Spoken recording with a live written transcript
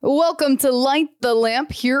Welcome to Light the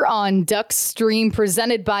Lamp here on Ducks Stream,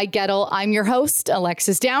 presented by Gettle. I'm your host,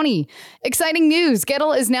 Alexis Downie. Exciting news.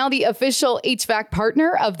 Gettle is now the official HVAC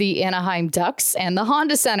partner of the Anaheim Ducks and the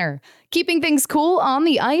Honda Center, keeping things cool on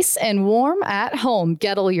the ice and warm at home.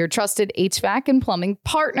 Gettle, your trusted HVAC and plumbing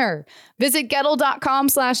partner. Visit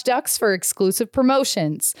Gettle.com/Ducks for exclusive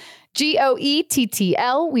promotions.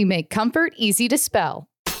 GOETTL, we make comfort easy to spell.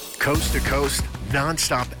 Coast to coast,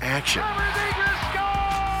 nonstop action.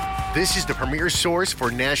 This is the premier source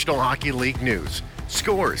for National Hockey League news,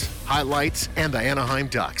 scores, highlights, and the Anaheim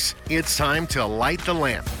Ducks. It's time to light the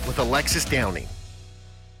lamp with Alexis Downie.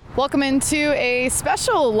 Welcome into a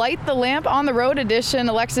special Light the Lamp on the Road edition.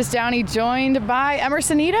 Alexis Downie joined by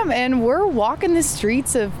Emerson Etem, and we're walking the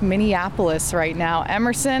streets of Minneapolis right now.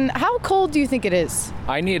 Emerson, how cold do you think it is?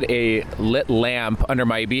 I need a lit lamp under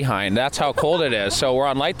my behind. That's how cold it is. So we're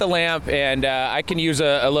on Light the Lamp, and I can use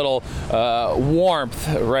a little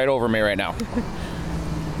warmth right over me right now.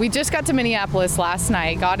 We just got to Minneapolis last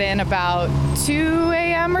night, got in about 2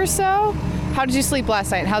 a.m. or so. How did you sleep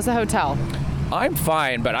last night? How's the hotel? I'm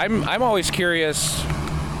fine, but I'm always curious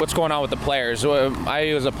what's going on with the players.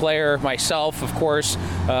 I was a player myself, of course,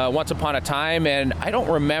 once upon a time, and I don't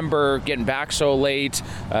remember getting back so late.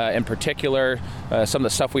 In particular, some of the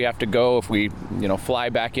stuff we have to go if we, fly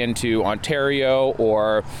back into Ontario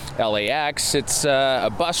or LAX. It's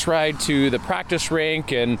a bus ride to the practice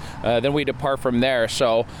rink, and then we depart from there.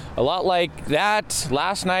 So a lot like that.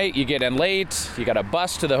 Last night, you get in late, you got a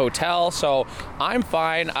bus to the hotel. So I'm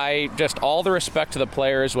fine. All the respect to the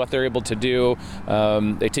players, what they're able to do.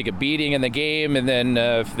 They take a beating in the game, and then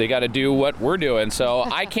they got to do what we're doing. So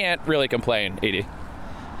I can't really complain, Edie.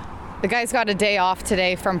 The guys got a day off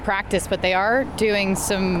today from practice, but they are doing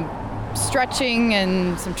some stretching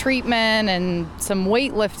and some treatment and some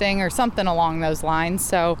weightlifting or something along those lines.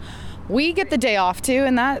 So we get the day off too,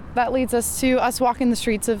 and that leads us to us walking the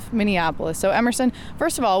streets of Minneapolis. So Emerson,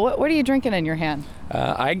 first of all, what are you drinking in your hand?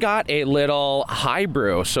 I got a little high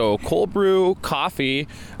brew, so cold brew coffee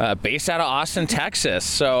based out of Austin, Texas.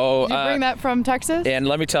 So did you bring that from Texas? And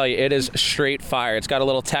let me tell you, it is straight fire. It's got a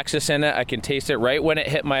little Texas in it. I can taste it right when it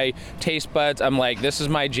hit my taste buds. I'm like, this is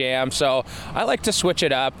my jam. So I like to switch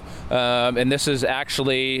it up, and this is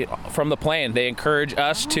actually from the plane. They encourage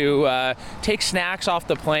us to take snacks off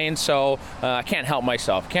the plane, so I can't help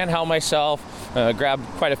myself. Grab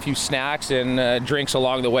quite a few snacks and drinks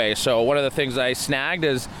along the way. So one of the things I snagged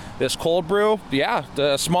is this cold brew. Yeah,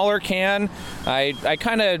 the smaller can. I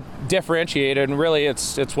kind of differentiated, and really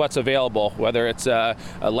it's what's available, whether it's a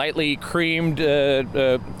lightly creamed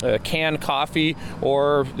canned coffee,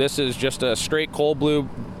 or this is just a straight cold brew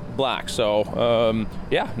black. So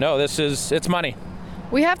it's money.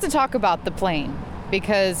 We have to talk about the plane,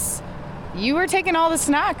 because you were taking all the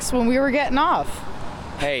snacks when we were getting off.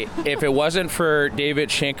 Hey, if it wasn't for David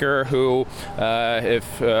Schenker, who,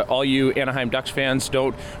 if all you Anaheim Ducks fans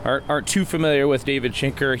aren't too familiar with David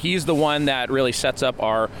Schenker, he's the one that really sets up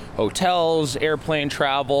our hotels, airplane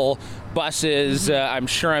travel, buses. I'm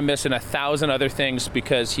sure I'm missing 1,000 other things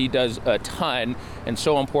because he does a ton and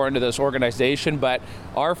so important to this organization. But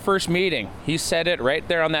our first meeting, he said it right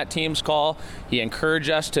there on that Teams call. He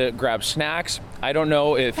encouraged us to grab snacks. I don't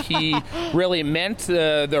know if he really meant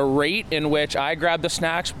the rate in which I grabbed the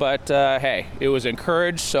snacks, but hey, it was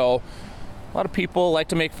encouraged. So a lot of people like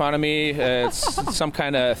to make fun of me. It's some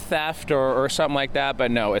kind of theft or something like that,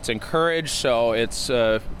 but no, it's encouraged. So it's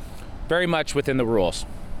very much within the rules.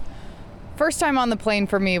 First time on the plane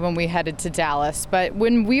for me when we headed to Dallas, but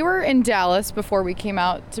when we were in Dallas before we came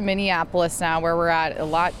out to Minneapolis now, where we're at, a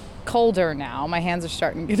lot colder now. My hands are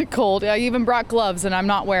starting to get cold. I even brought gloves, and I'm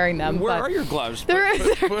not wearing them. Where are your gloves? They're in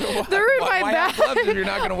my bag. Why have gloves if you're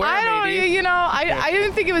not going to wear them, Edie? I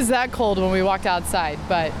didn't think it was that cold when we walked outside,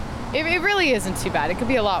 but it really isn't too bad. It could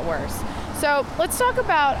be a lot worse. So let's talk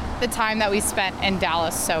about the time that we spent in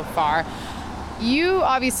Dallas so far. You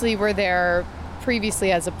obviously were there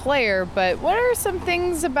previously as a player, but what are some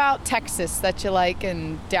things about Texas that you like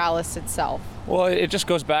in Dallas itself? Well, it just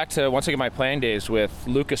goes back to, once again, my playing days with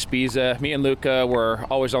Luca Spiza. Me and Luca were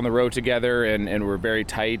always on the road together, and we're very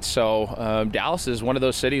tight. So Dallas is one of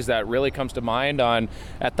those cities that really comes to mind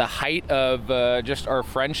at the height of just our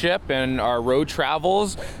friendship and our road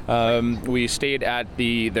travels. We stayed at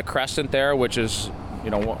the Crescent there, which is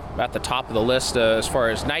at the top of the list as far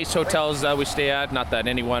as nice hotels that we stay at. Not that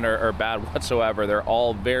any one are bad whatsoever. They're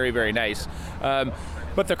all very, very nice.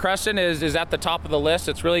 But the Crescent is at the top of the list.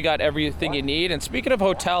 It's really got everything you need. And speaking of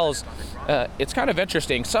hotels, it's kind of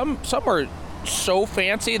interesting. Some are so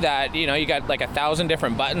fancy that, you got like 1,000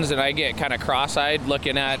 different buttons, and I get kind of cross-eyed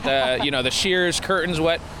looking at, the sheers, curtains,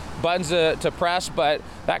 what buttons to press, but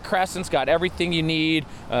that Crescent's got everything you need.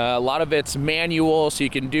 A lot of it's manual, so you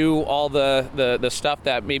can do all the stuff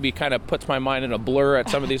that maybe kind of puts my mind in a blur at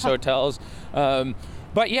some of these hotels.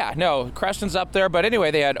 But yeah, no, Crescent's up there. But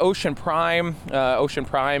anyway, they had Ocean Prime. Ocean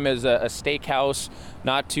Prime is a steakhouse.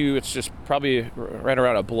 It's just probably right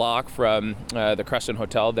around a block from the Crescent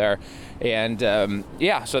Hotel there. And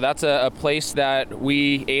so that's a place that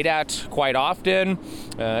we ate at quite often.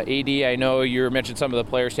 AD, I know you mentioned some of the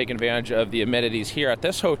players taking advantage of the amenities here at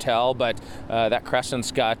this hotel, but that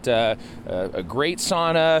Crescent's got a great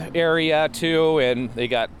sauna area too, and they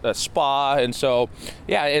got a spa. And so,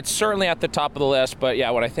 yeah, it's certainly at the top of the list. But yeah,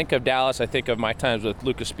 when I think of Dallas, I think of my times with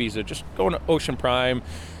Lucas Pisa, just going to Ocean Prime,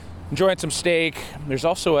 enjoying some steak. There's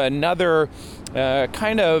also another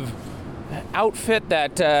kind of outfit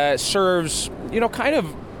that serves,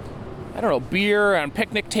 beer on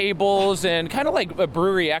picnic tables and kind of like a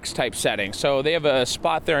Brewery X type setting. So they have a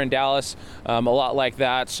spot there in Dallas, a lot like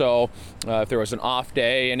that. So if there was an off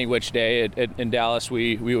day, any which day in Dallas,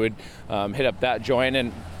 we would hit up that joint.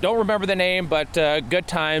 And don't remember the name, but good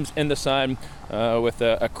times in the sun with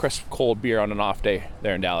a crisp cold beer on an off day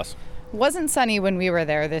there in Dallas. Wasn't sunny when we were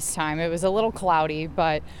there this time. It was a little cloudy,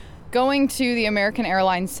 but going to the American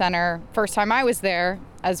Airlines Center, first time I was there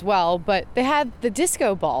as well, but they had the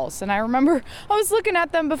disco balls. And I remember I was looking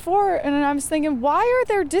at them before and I was thinking, why are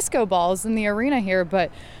there disco balls in the arena here?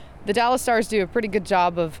 But the Dallas Stars do a pretty good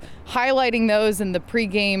job of highlighting those in the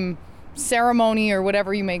pregame ceremony or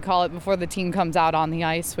whatever you may call it before the team comes out on the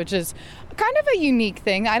ice, which is kind of a unique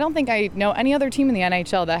thing. I don't think I know any other team in the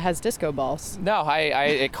NHL that has disco balls. No,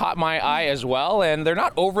 it caught my eye as well, and they're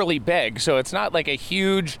not overly big, so it's not like a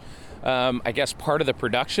huge part of the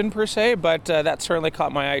production per se, but that certainly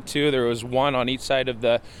caught my eye too. There was one on each side of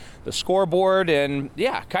the scoreboard, and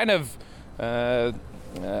yeah, kind of not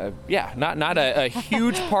a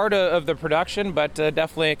huge part of the production, but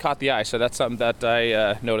definitely caught the eye. So that's something that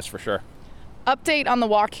I noticed for sure. Update on the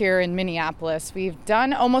walk here in Minneapolis. We've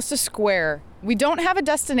done almost a square. We don't have a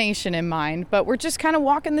destination in mind, but we're just kind of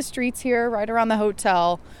walking the streets here right around the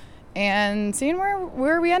hotel and seeing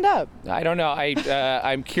where we end up. I don't know.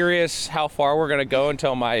 I'm curious how far we're going to go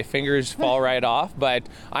until my fingers fall right off, but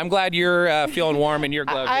I'm glad you're feeling warm in your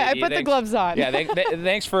gloves. I put the gloves on. Yeah,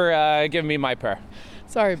 thanks for giving me my pair.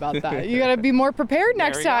 Sorry about that. You got to be more prepared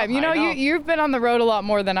next time. You've been on the road a lot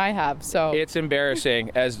more than I have, so. It's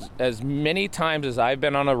embarrassing. As many times as I've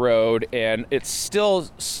been on the road, and it's still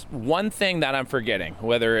one thing that I'm forgetting,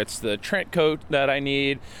 whether it's the trench coat that I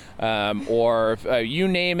need or you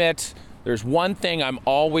name it. There's one thing I'm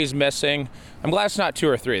always missing. I'm glad it's not 2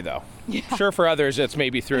 or 3, though. Yeah. Sure, for others, it's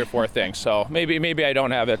maybe 3 or 4 things, so maybe I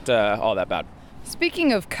don't have it all that bad.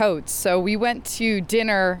 Speaking of coats, so we went to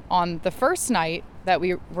dinner on the first night that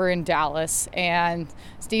we were in Dallas, and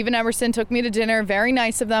Steve and Emerson took me to dinner. Very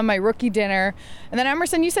nice of them, my rookie dinner. And then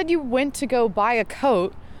Emerson, you said you went to go buy a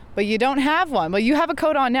coat, but you don't have one. Well, you have a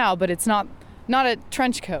coat on now, but it's not a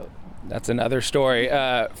trench coat. That's another story.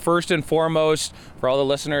 First and foremost, for all the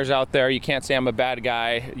listeners out there, you can't say I'm a bad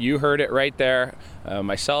guy. You heard it right there.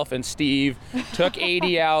 Myself and Steve took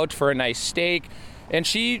 80 out for a nice steak. And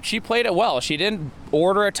she played it well. She didn't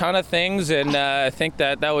order a ton of things, and I think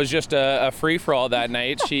that was just a free-for-all that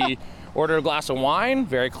night. She ordered a glass of wine,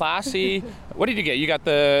 very classy. What did you get? You got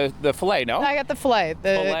the filet, no? I got the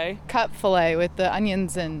filet, cut filet with the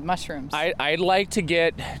onions and mushrooms. I'd like to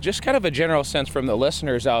get just kind of a general sense from the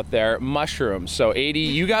listeners out there, mushrooms. So, AD,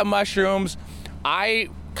 you got mushrooms. I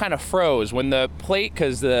kind of froze when the plate,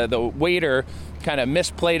 because the waiter kind of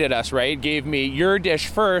misplated us, right? Gave me your dish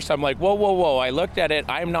first. I'm like, whoa. I looked at it.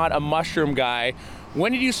 I'm not a mushroom guy.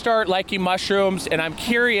 When did you start liking mushrooms? And I'm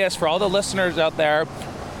curious for all the listeners out there,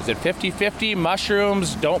 is it 50-50?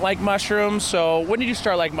 Mushrooms, don't like mushrooms? So when did you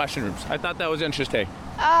start liking mushrooms? I thought that was interesting.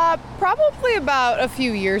 Probably about a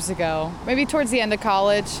few years ago, maybe towards the end of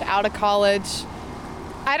college, out of college.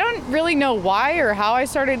 I don't really know why or how I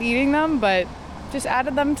started eating them, but just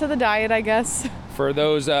added them to the diet, I guess. For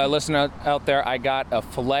those listening out there, I got a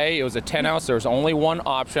filet. It was a 10 ounce. There was only one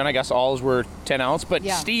option. I guess alls were 10 ounce, but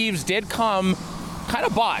yeah. Steve's did come kind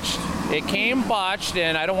of botched. It came botched,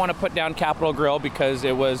 and I don't want to put down Capitol Grill because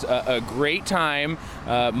it was a great time.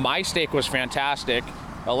 My steak was fantastic.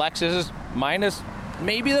 Alexis, minus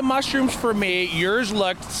maybe the mushrooms for me. Yours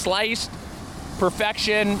looked sliced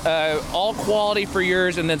perfection, all quality for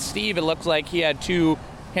yours, and then Steve, it looked like he had 2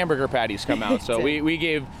 hamburger patties come out. So we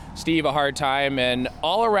gave Steve a hard time, and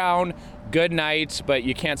all around good night, but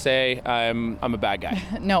you can't say I'm a bad guy.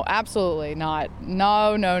 No, absolutely not.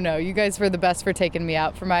 No. You guys were the best for taking me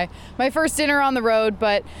out for my first dinner on the road.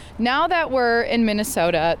 But now that we're in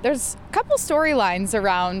Minnesota, there's a couple storylines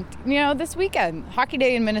around, this weekend. Hockey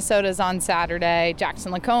Day in Minnesota is on Saturday.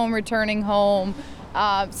 Jackson Lacombe returning home.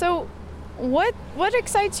 So what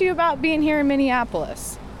excites you about being here in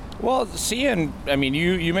Minneapolis? Well,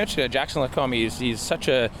 you mentioned it, Jackson Lacombe. He's such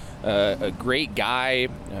a great guy.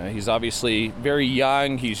 He's obviously very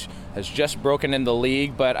young. Has just broken in the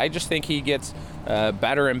league, but I just think he gets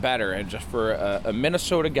better and better. And just for a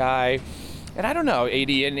Minnesota guy, and I don't know, AD,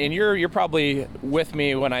 and you're probably with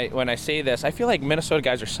me when I say this. I feel like Minnesota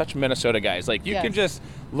guys are such Minnesota guys. Like you can just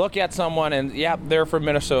look at someone and they're from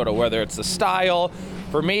Minnesota. Whether it's the style.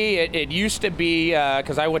 For me, it used to be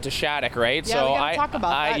because I went to Shattuck, right? Yeah, we gotta talk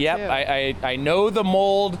about that too. I know the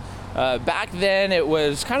mold. Back then, it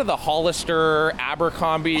was kind of the Hollister,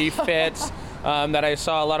 Abercrombie fits that I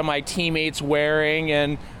saw a lot of my teammates wearing,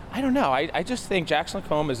 and I don't know. I just think Jackson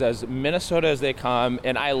Lacombe is as Minnesota as they come,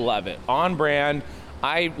 and I love it. On brand.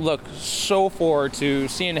 I look so forward to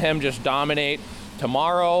seeing him just dominate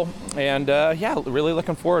tomorrow, and really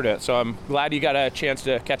looking forward to it. So I'm glad you got a chance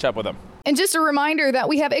to catch up with him. And just a reminder that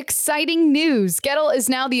we have exciting news. Gettle is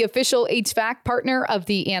now the official HVAC partner of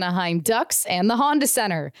the Anaheim Ducks and the Honda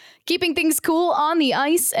Center. Keeping things cool on the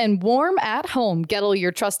ice and warm at home. Gettle,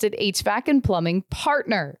 your trusted HVAC and plumbing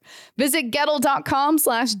partner. Visit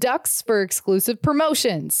Gettle.com/Ducks for exclusive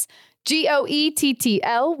promotions.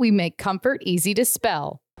 GOETTL, we make comfort easy to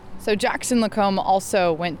spell. So Jackson Lacombe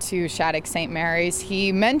also went to Shattuck-St. Mary's.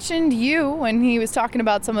 He mentioned you when he was talking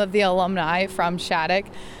about some of the alumni from Shattuck.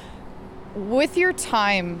 With your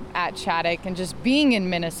time at Shattuck and just being in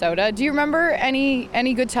Minnesota, do you remember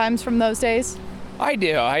any good times from those days? I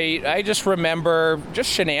do. I just remember just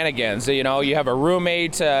shenanigans. You have a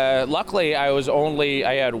roommate. Luckily,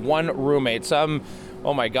 I had one roommate. Some,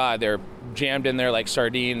 oh my God, they're jammed in there like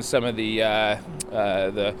sardines. Some of the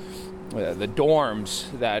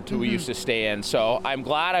dorms that we used to stay in. So I'm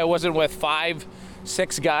glad I wasn't with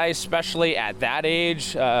 5-6 guys, especially at that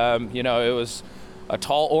age. It was a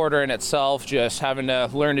tall order in itself, just having to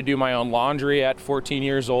learn to do my own laundry at 14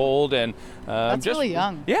 years old. And that's really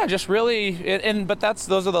young. Yeah, just really, but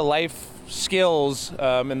those are the life skills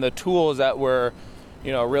and the tools that were,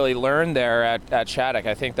 really learned there at Shattuck.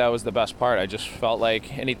 I think that was the best part. I just felt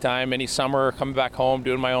like any summer, coming back home,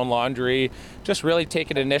 doing my own laundry, just really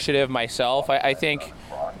taking initiative myself. I think,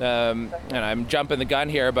 and I'm jumping the gun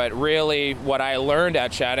here, but really what I learned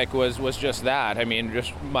at Shattuck was just that. I mean,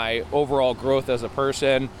 just my overall growth as a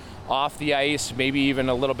person, off the ice, maybe even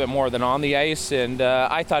a little bit more than on the ice, and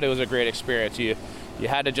I thought it was a great experience. You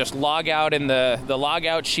had to just log out in the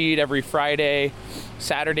log-out sheet every Friday,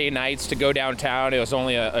 Saturday nights to go downtown. It was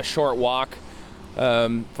only a short walk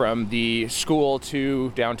from the school to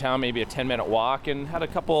downtown, maybe a 10-minute walk, and had a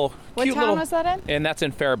couple What cute town little... was that in? And that's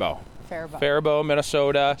in Faribault. Faribault,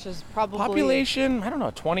 Minnesota. Which is probably... Population, I don't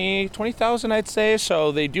know, 20,000 I'd say.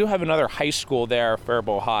 So they do have another high school there,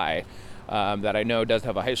 Faribault High, that I know does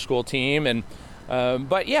have a high school team. And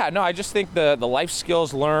I just think the life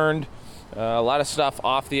skills learned, a lot of stuff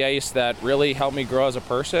off the ice that really helped me grow as a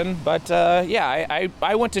person. But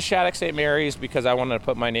I went to Shattuck-St. Mary's because I wanted to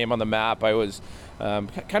put my name on the map. I was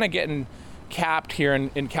kind of getting capped here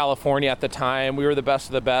in California at the time. We were the best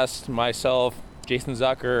of the best, myself, Jason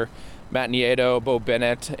Zucker, Matt Nieto, Bo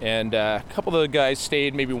Bennett, and a couple of the guys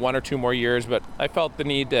stayed maybe 1 or 2 more years, but I felt the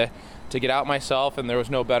need to get out myself, and there was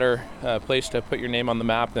no better place to put your name on the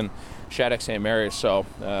map than Shattuck-St. Mary's. So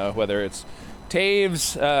whether it's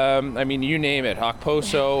Taves, you name it,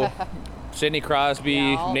 Okposo, Sidney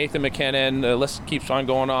Crosby, Nathan McKinnon, the list keeps on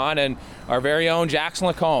going on, and our very own Jackson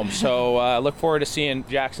Lacombe. So look forward to seeing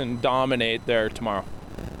Jackson dominate there tomorrow.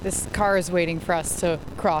 This car is waiting for us to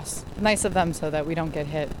cross. Nice of them so that we don't get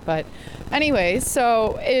hit. But anyways,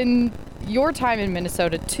 so in your time in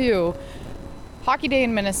Minnesota too, Hockey Day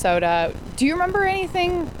in Minnesota, do you remember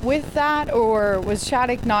anything with that, or was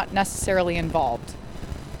Shattuck not necessarily involved?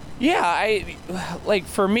 Yeah,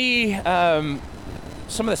 for me, some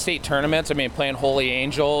of the state tournaments, playing Holy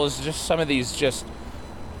Angels, just some of these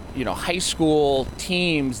high school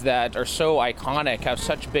teams that are so iconic, have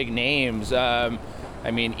such big names.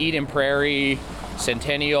 Eden Prairie,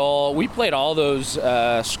 Centennial, we played all those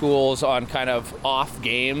schools on kind of off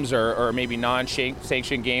games or maybe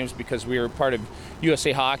non-sanctioned games because we were part of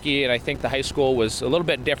USA Hockey, and I think the high school was a little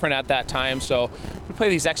bit different at that time. So we play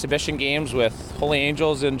these exhibition games with Holy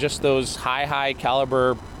Angels and just those high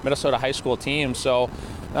caliber Minnesota high school teams. So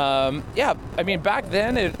back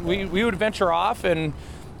then we would venture off and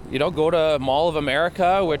go to Mall of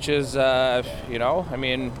America, which is, one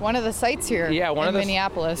of the sites here in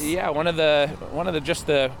Minneapolis. Yeah, one of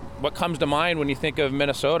the what comes to mind when you think of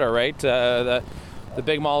Minnesota, right? The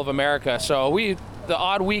big Mall of America. So the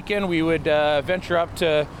odd weekend, we would venture up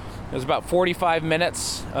to, it was about 45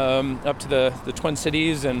 minutes up to the Twin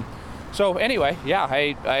Cities. And so anyway, yeah,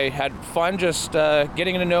 I had fun just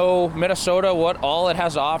getting to know Minnesota, what all it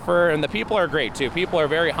has to offer. And the people are great, too. People are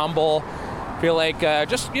very humble. Feel like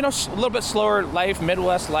just, a little bit slower life,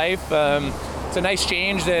 Midwest life. It's a nice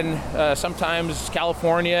change than sometimes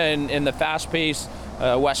California and the fast-paced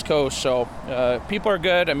West Coast. So people are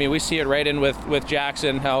good. I mean, we see it right in with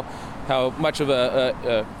Jackson, how much of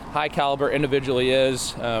a high-caliber individual he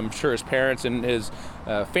is. I'm sure his parents and his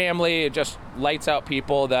family, it just lights out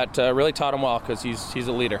people that really taught him well because he's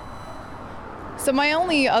a leader. So my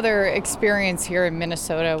only other experience here in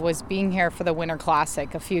Minnesota was being here for the Winter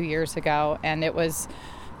Classic a few years ago, and it was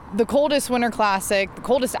the coldest Winter Classic, the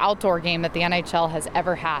coldest outdoor game that the NHL has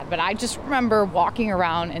ever had. But I just remember walking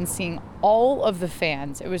around and seeing all of the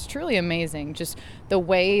fans. It was truly amazing, just the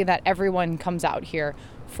way that everyone comes out here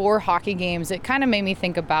for hockey games. It kind of made me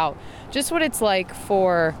think about just what it's like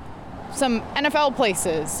for some NFL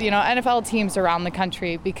places, NFL teams around the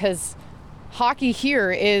country, because hockey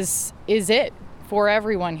here is it for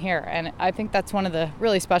everyone here. And I think that's one of the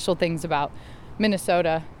really special things about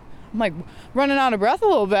Minnesota. I'm like running out of breath a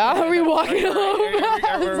little bit. How are we walking a little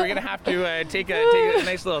bit? We're going to have to take a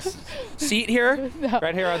nice little seat here,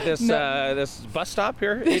 right here on this this bus stop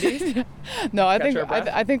here, AD? No, I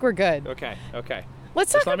think we're good. Okay.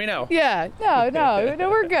 Just let me know. Yeah, no,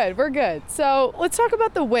 we're good. We're good. So let's talk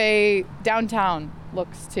about the way downtown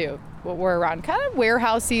looks too. What we're around, kind of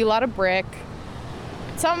warehousey, a lot of brick.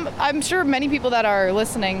 I'm sure many people that are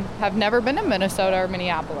listening have never been to Minnesota or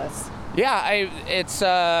Minneapolis. Yeah, it's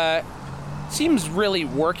seems really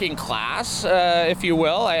working class, if you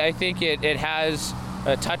will. I think it has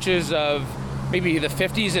touches of maybe the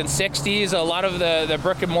 50s and 60s. A lot of the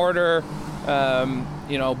brick and mortar,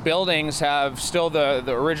 buildings have still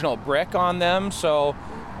the original brick on them. So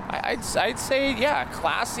I'd say, yeah,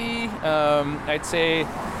 classy. I'd say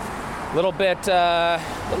a little bit,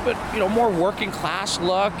 more working class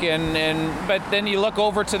look, but then you look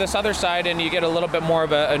over to this other side and you get a little bit more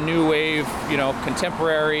of a new wave,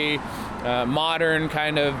 contemporary, modern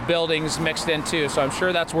kind of buildings mixed in too. So I'm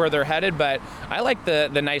sure that's where they're headed. But I like the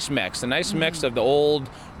nice mix, mix of the old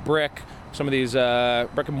brick, some of these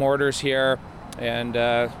brick and mortars here, and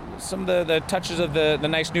some of the touches of the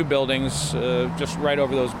nice new buildings just right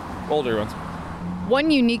over those older ones. One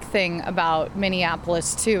unique thing about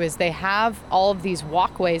Minneapolis, too, is they have all of these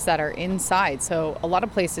walkways that are inside. So a lot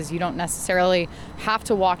of places you don't necessarily have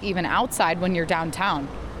to walk even outside when you're downtown.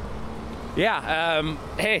 Yeah.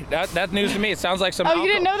 Hey, that's news to me. It sounds like some... Oh, you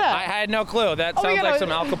didn't know that? I had no clue. That sounds like some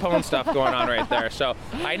Al Capone stuff going on right there. So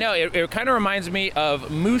I know. It kind of reminds me of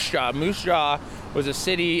Moose Jaw. Moose Jaw was a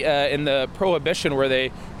city in the Prohibition where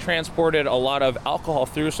they transported a lot of alcohol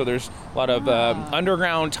through. So there's a lot of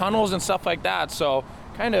underground tunnels and stuff like that. So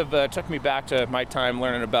kind of took me back to my time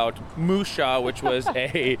learning about Moose Jaw, which was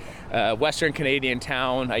a Western Canadian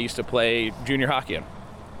town I used to play junior hockey in.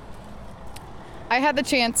 I had the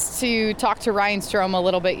chance to talk to Ryan Strome a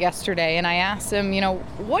little bit yesterday, and I asked him,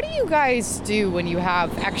 what do you guys do when you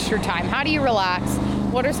have extra time? How do you relax?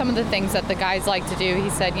 What are some of the things that the guys like to do? He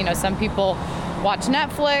said, some people watch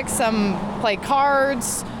Netflix, some play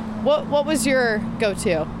cards. What was your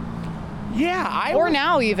go-to? Yeah, or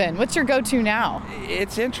now even. What's your go-to now?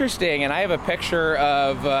 It's interesting, and I have a picture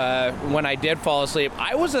of when I did fall asleep.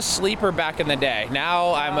 I was a sleeper back in the day.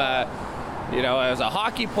 Now I'm as a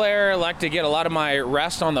hockey player, I like to get a lot of my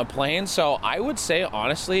rest on the plane. So I would say,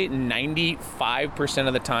 honestly, 95%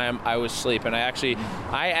 of the time I was sleeping.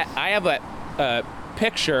 I have a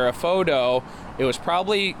picture, a photo. It was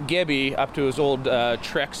probably Gibby up to his old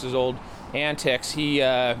tricks, his old antics. He,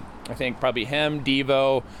 I think probably him,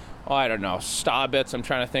 Devo, I don't know, Staubitz. I'm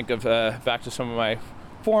trying to think of back to some of my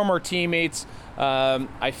former teammates.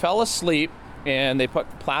 I fell asleep, and they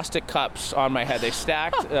put plastic cups on my head. They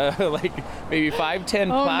stacked like maybe 5-10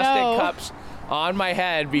 plastic cups on my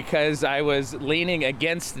head because I was leaning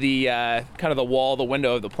against the kind of the wall, the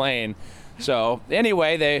window of the plane. So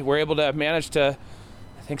anyway, they were able to manage to,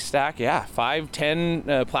 I think, stack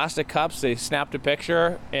 5-10 plastic cups. They snapped a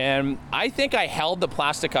picture, and I think I held the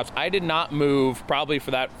plastic cups. I did not move probably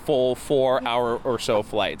for that full 4-hour or so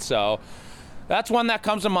flight. So that's one that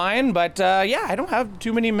comes to mind, but I don't have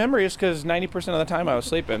too many memories because 90% of the time I was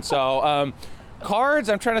sleeping. So cards,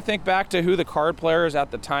 I'm trying to think back to who the card players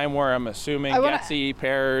at the time were. I'm assuming Getsy,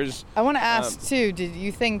 Pears. I want to ask too, did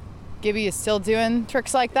you think Gibby is still doing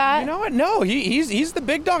tricks like that? You know what? No, he's the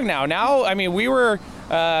big dog now. Now, I mean, we were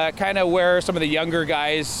kind of where some of the younger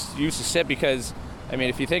guys used to sit because, I mean,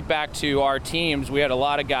 if you think back to our teams, we had a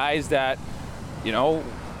lot of guys that, you know,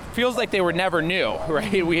 feels like they were never new,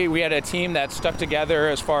 right? We had a team that stuck together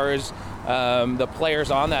as far as the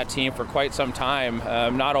players on that team for quite some time.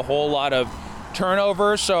 Not a whole lot of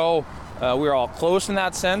turnover, so we were all close in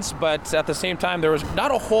that sense, but at the same time, there was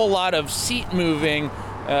not a whole lot of seat moving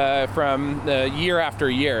from year after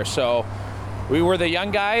year. So we were the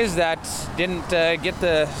young guys that didn't get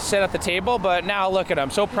to sit at the table, but now look at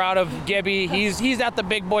him. So proud of Gibby. He's at the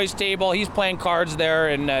big boys table. He's playing cards there,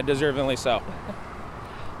 and deservingly so.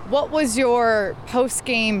 What was your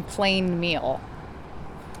post-game plane meal?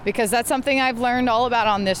 Because that's something I've learned all about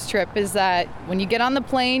on this trip is that when you get on the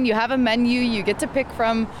plane, you have a menu, you get to pick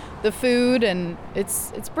from the food, and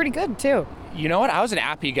it's pretty good too. You know what? I was an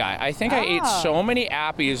Appy guy. I think I ate so many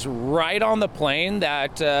Appies right on the plane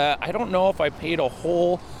that I don't know if I paid a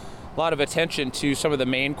whole lot of attention to some of the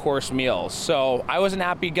main course meals. So I was an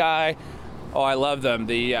Appy guy. Oh, I love them.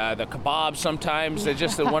 The kebabs sometimes. They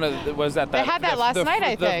just one of the, was that they had that last night.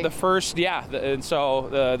 I think the first and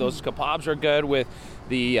so those kebabs are good with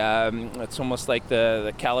the it's almost like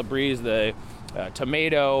the calabrese, the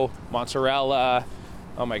tomato, mozzarella.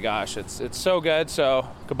 Oh my gosh, it's so good. So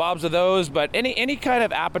kebabs are those, but any kind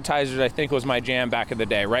of appetizers I think was my jam back in the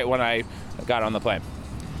day, right when I got on the plane.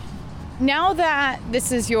 Now that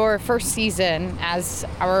this is your first season as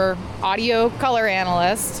our audio color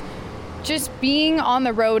analyst, just being on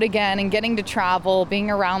the road again and getting to travel,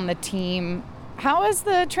 being around the team, how has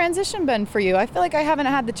the transition been for you? I feel like I haven't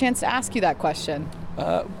had the chance to ask you that question.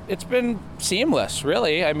 It's been seamless,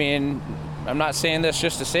 really. I mean, I'm not saying this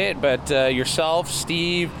just to say it, but yourself,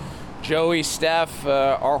 Steve, Joey, Steph,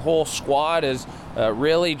 our whole squad is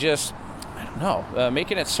really just, I don't know,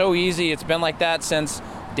 making it so easy. It's been like that since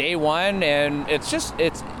day one, and it's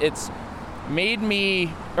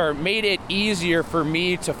made it easier for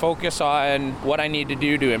me to focus on what I need to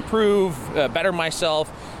do to improve, better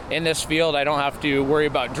myself in this field. I don't have to worry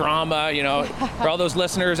about drama, you know. For all those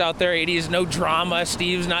listeners out there, 80s, no drama.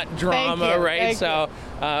 Steve's not drama, right? So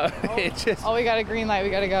it just... Oh, we got a green light. We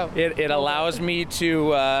got to go. It allows me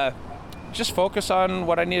to just focus on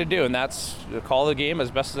what I need to do, and that's call the game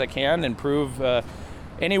as best as I can, improve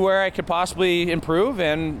anywhere I could possibly improve,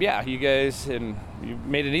 and yeah, you guys, and you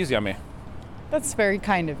made it easy on me. That's very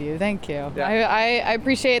kind of you. Thank you. Yeah. I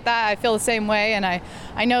appreciate that. I feel the same way, and I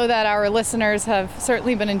know that our listeners have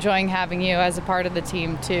certainly been enjoying having you as a part of the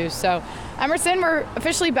team too. So, Emerson, we're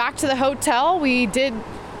officially back to the hotel. We did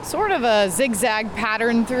sort of a zigzag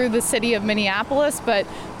pattern through the city of Minneapolis, but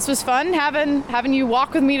this was fun having you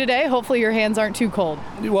walk with me today. Hopefully your hands aren't too cold.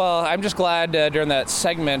 Well, I'm just glad during that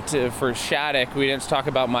segment for Shattuck we didn't talk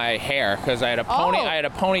about my hair, because I had a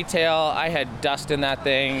ponytail. I had dust in that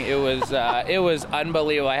thing. It was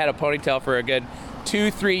unbelievable. I had a ponytail for a good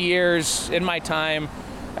 2-3 years in my time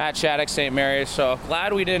at Shattuck-St. Mary's, so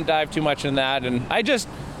glad we didn't dive too much in that, and I just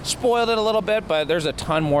spoiled it a little bit, but there's a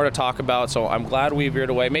ton more to talk about, so I'm glad we veered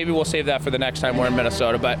away. Maybe we'll save that for the next time we're in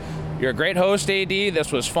Minnesota, but you're a great host, AD.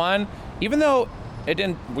 This was fun. Even though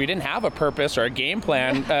we didn't have a purpose or a game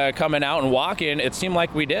plan coming out and walking, it seemed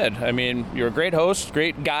like we did. I mean, you're a great host,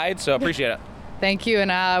 great guide, so appreciate it. Thank you, and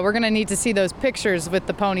we're going to need to see those pictures with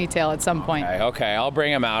the ponytail at some point. Okay, I'll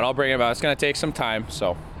bring them out. It's going to take some time,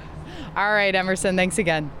 so. All right, Emerson, thanks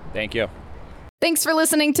again. Thank you. Thanks for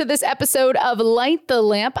listening to this episode of Light the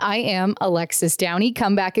Lamp. I am Alexis Downie.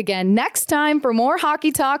 Come back again next time for more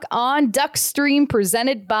hockey talk on Ducks Stream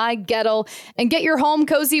presented by Gettle. And get your home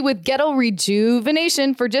cozy with Gettle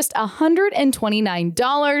Rejuvenation for just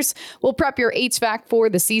 $129. We'll prep your HVAC for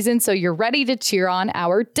the season so you're ready to cheer on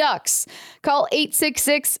our Ducks. Call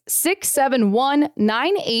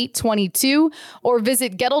 866-671-9822 or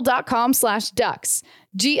visit Gettle.com/Ducks.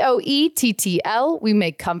 GOETTL. We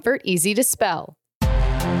make comfort easy to spell.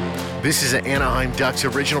 This is an Anaheim Ducks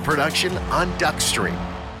original production on Duck Stream.